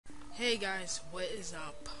Hey guys, what is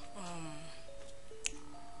up?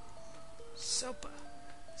 Sopa.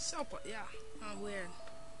 Sopa, yeah. Weird.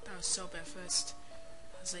 That was Soap at first.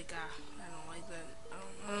 I was like, I don't like that.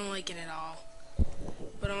 I don't like it at all.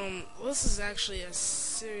 But, this is actually a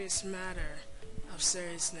serious matter of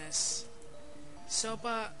seriousness.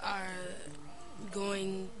 Sopa are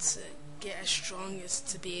going to get as strong as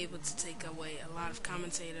to be able to take away a lot of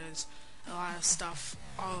commentators, a lot of stuff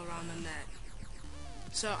all around the net.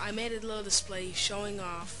 So I made a little display showing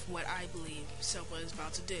off what I believe Sopa is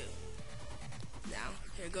about to do. Now,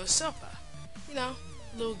 here goes Sopa. You know,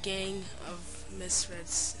 little gang of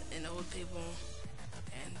misfits and old people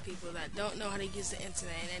and people that don't know how to use the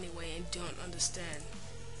internet in any way and don't understand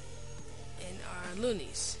and are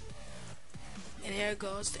loonies. And here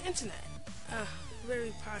goes the internet. A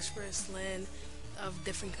very prosperous land of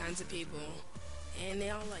different kinds of people, and they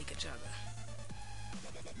all like each other.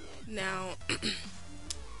 Now,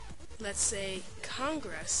 let's say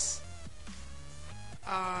Congress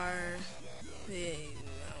are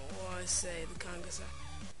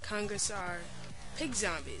Congress are pig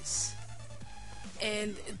zombies,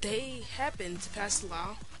 and they happen to pass a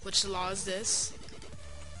law, which the law is this,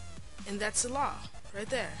 and that's the law right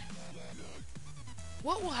there.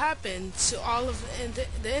 What will happen to all of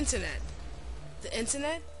the internet? The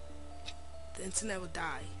internet will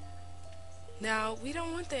die. Now, we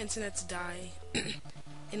don't want the internet to die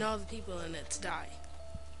and all the people in it to die.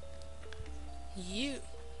 You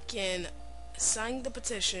can sign the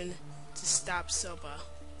petition to stop Sopa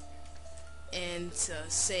and to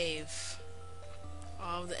save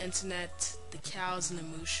all of the internet, the cows and the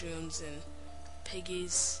mushrooms and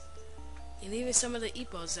piggies, and even some of the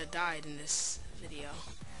Ippos that died in this video.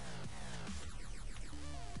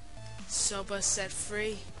 Sopa set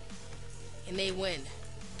free, and they win.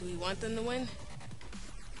 Do we want them to win?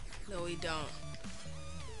 No, we don't.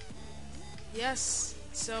 Yes,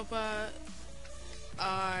 Sopa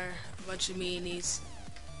are a bunch of meanies,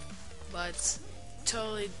 but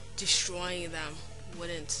totally destroying them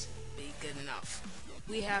wouldn't be good enough.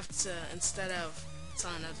 We have to, instead of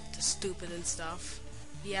telling them to stupid and stuff,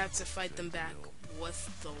 we have to fight them back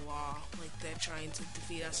with the law, like they're trying to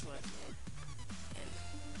defeat us with.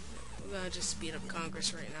 And we're gonna just beat up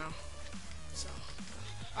Congress right now. So,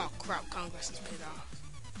 oh crap, Congress is paid off.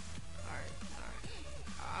 Alright.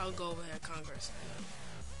 I'll go over here, Congress.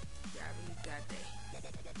 You're having a bad day.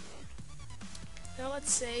 Now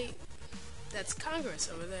let's say that's Congress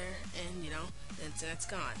over there, and you know, the internet's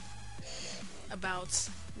gone. About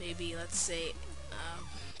maybe, let's say,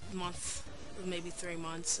 a month, maybe 3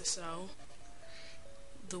 months or so,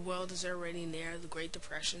 the world is already near the Great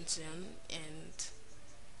Depression soon, and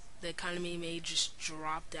the economy may just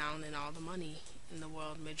drop down, and all the money in the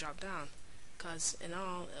world may drop down, because in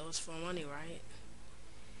all, it was for money, right?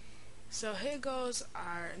 So here goes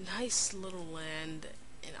our nice little land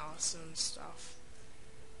and awesome stuff.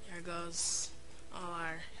 Here goes all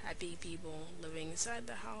our happy people living inside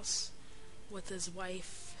the house with his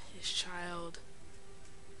wife, his child.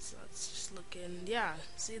 So it's just looking, yeah,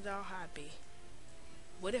 see, they're all happy.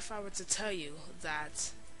 What if I were to tell you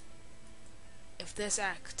that if this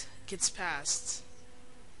act gets passed,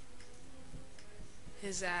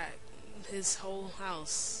 his whole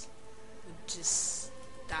house would just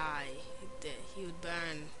die. He would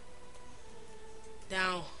burn.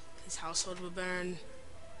 Now, his household would burn.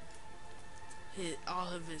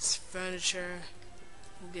 All of his furniture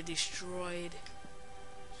will get destroyed.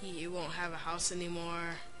 He won't have a house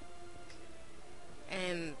anymore.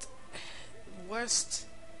 And worst,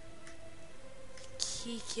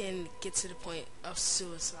 he can get to the point of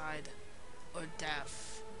suicide or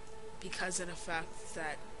death because of the fact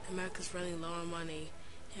that America's running low on money,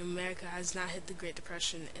 and America has not hit the Great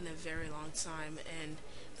Depression in a very long time, and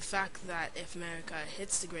the fact that if America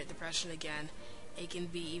hits the Great Depression again, it can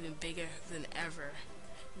be even bigger than ever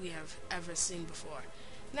we have ever seen before.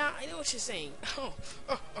 Now, I know what you're saying.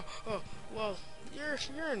 Well, you're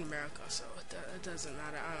in America, so it doesn't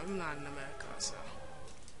matter. I'm not in America, so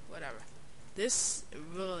whatever. This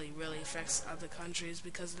really affects other countries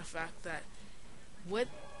because of the fact that with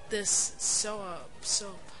this soap,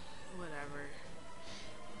 whatever,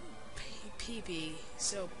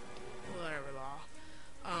 soap, whatever law,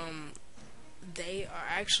 they are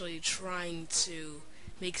actually trying to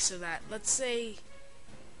make so that, let's say,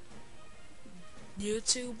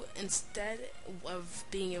 YouTube, instead of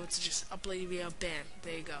being able to just upload a video, bam,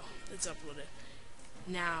 there you go, it's uploaded.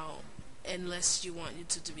 Now, unless you want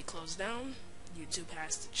YouTube to be closed down, YouTube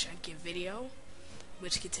has to check your video,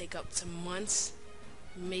 which could take up to months,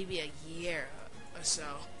 maybe a year or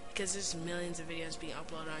so, because there's millions of videos being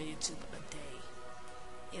uploaded on YouTube a day.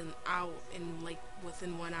 in like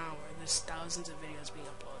within 1 hour. There's thousands of videos being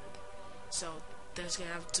uploaded. So there's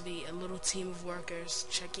gonna have to be a little team of workers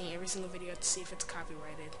checking every single video to see if it's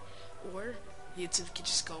copyrighted, or YouTube could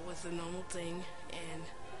just go with the normal thing and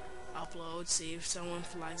upload, see if someone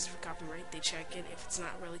flags it for copyright, they check it. If it's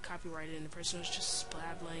not really copyrighted and the person was just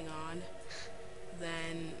blabbling on,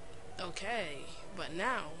 then okay. But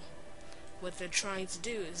now what they're trying to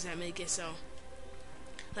do is that make it so,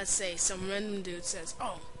 let's say some random dude says,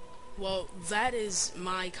 oh, well, that is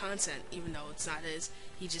my content, even though it's not his.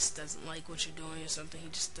 He just doesn't like what you're doing or something. He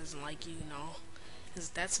just doesn't like you, because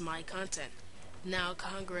that's my content. Now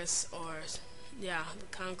Congress, or the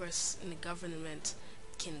Congress and the government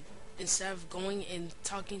can, instead of going and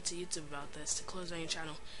talking to YouTube about this to close down your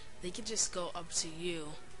channel, they could just go up to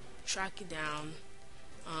you, track you down,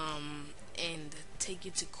 and take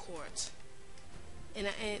you to court. And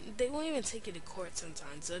they won't even take you to court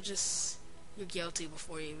sometimes. They'll just, you're guilty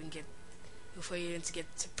before you even get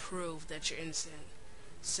to prove that you're innocent.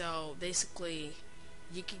 So basically,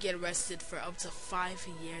 you could get arrested for up to 5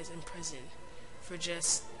 years in prison for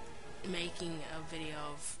just making a video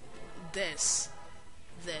of this.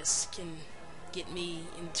 This can get me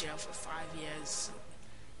in jail for 5 years,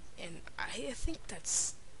 and I think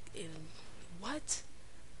that's what?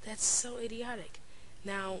 That's so idiotic.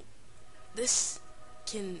 Now, this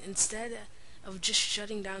can, instead of just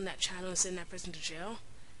shutting down that channel and sending that person to jail,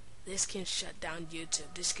 this can shut down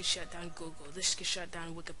YouTube. This could shut down Google. This could shut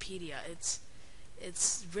down Wikipedia.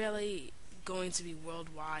 It's really going to be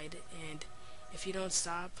worldwide, and if you don't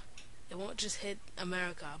stop, it won't just hit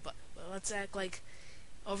America, but let's act like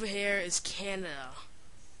over here is Canada,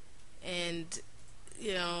 and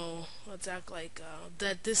let's act like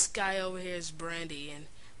that this guy over here is Brandy, and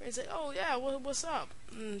Brandy's like, oh yeah, what's up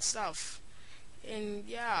and stuff, and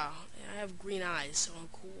yeah, I have green eyes, so I'm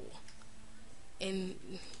cool, and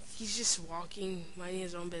he's just walking, minding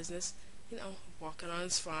his own business, walking on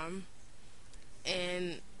his farm,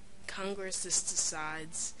 and Congress just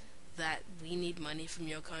decides that we need money from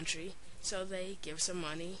your country, so they give some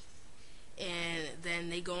money, and then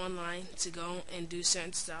they go online to go and do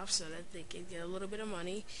certain stuff so that they can get a little bit of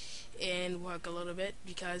money and work a little bit,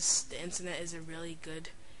 because the internet is a really good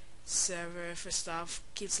server for stuff.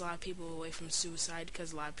 Keeps a lot of people away from suicide,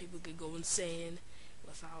 because a lot of people could go insane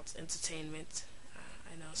without entertainment.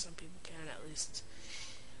 I know some people can, at least.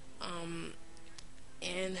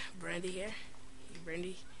 And Brandy here,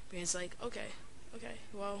 Brandy's like, okay,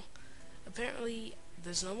 well, apparently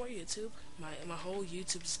there's no more YouTube. My whole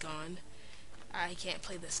YouTube's gone. I can't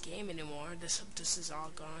play this game anymore. This is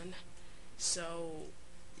all gone. So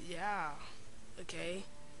yeah, okay.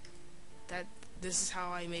 This is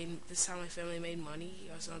how my family made money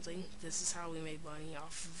or something. This is how we made money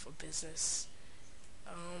off of a business.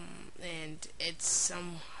 And it's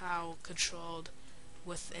somehow controlled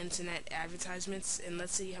with internet advertisements. And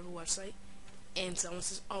let's say you have a website and someone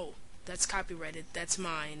says, oh, that's copyrighted, that's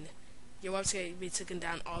mine. Your website will be taken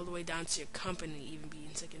down all the way down to your company even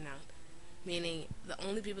being taken down. Meaning the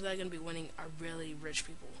only people that are going to be winning are really rich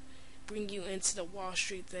people. Bring you into the Wall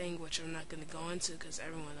Street thing, which I'm not going to go into because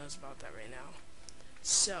everyone knows about that right now.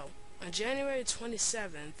 So, on January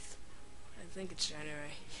 27th, I think it's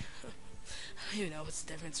January. I don't even know what's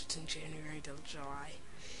the difference between January to July.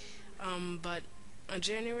 But on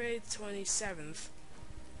January 27th,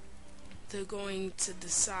 they're going to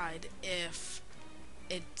decide if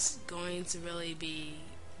it's going to really be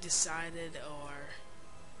decided, or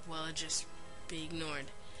will it just be ignored.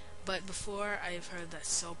 But before, I've heard that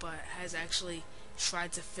Sopa has actually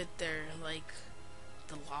tried to fit their,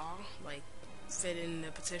 the law, fit in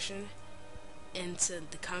the petition into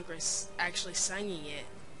the Congress actually signing it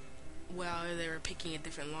while they were picking a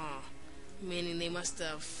different law. Meaning they must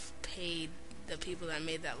have paid the people that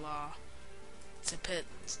made that law to put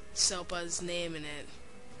Sopa's name in it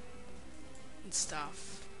and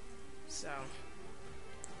stuff. So,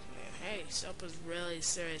 hey, Sopa's really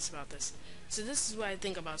serious about this. So this is what I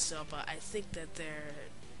think about Sopa. I think that they're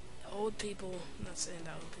old people. I'm not saying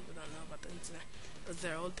that old people don't know about the internet, but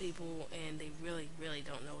they're old people and they really, really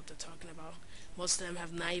don't know what they're talking about. Most of them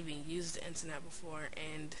have not even used the internet before,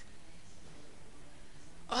 and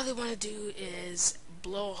all they want to do is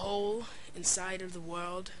blow a hole inside of the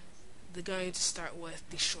world. They're going to start with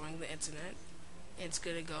destroying the internet, and it's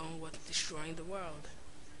going to go with destroying the world.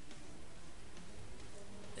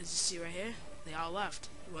 As you see right here, they all left.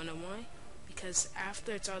 You wanna know why? Because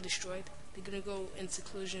after it's all destroyed, they're gonna go in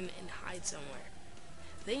seclusion and hide somewhere.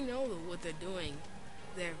 They know what they're doing.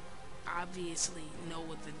 They obviously know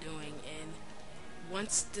what they're doing, and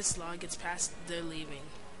once this law gets passed, they're leaving.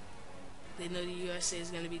 They know the USA is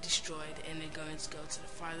going to be destroyed, and they're going to go to the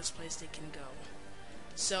farthest place they can go.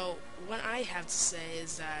 So, what I have to say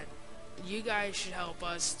is that you guys should help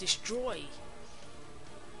us destroy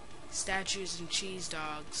statues and cheese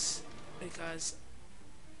dogs, because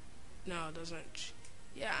no, those aren't.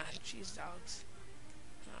 Yeah, cheese dogs.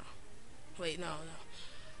 No, wait, no.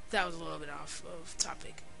 That was a little bit off of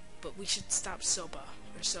topic. But we should stop Sopa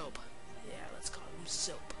or soap. Yeah, let's call them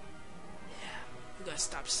soap. Yeah, we're gonna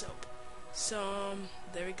stop soap. So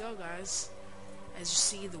there we go, guys. As you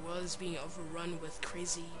see, the world is being overrun with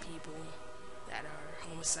crazy people that are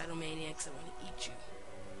homicidal maniacs that want to eat you.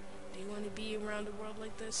 Do you want to be around a world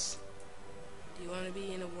like this? Do you want to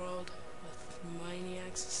be in a world with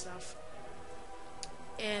maniacs and stuff?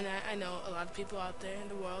 And I know a lot of people out there in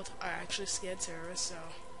the world are actually scared terrorists, so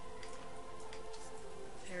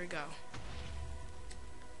there we go.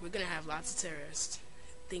 We're gonna have lots of terrorists.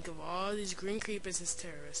 Think of all these green creepers as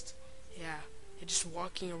terrorists. Yeah, they're just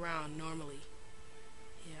walking around normally.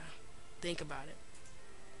 Yeah, think about it.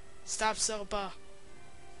 Stop Sopa.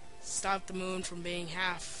 Stop the moon from being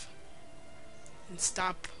half. And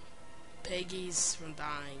stop piggies from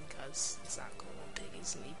dying, because it's not cool when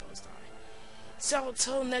piggies and hippos die. So,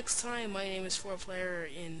 till next time, my name is 4Player,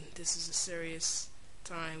 and this is a serious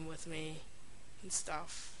time with me and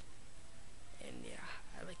stuff. And yeah,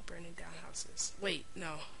 I like burning down houses. Wait, no,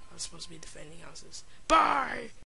 I was supposed to be defending houses. Bye!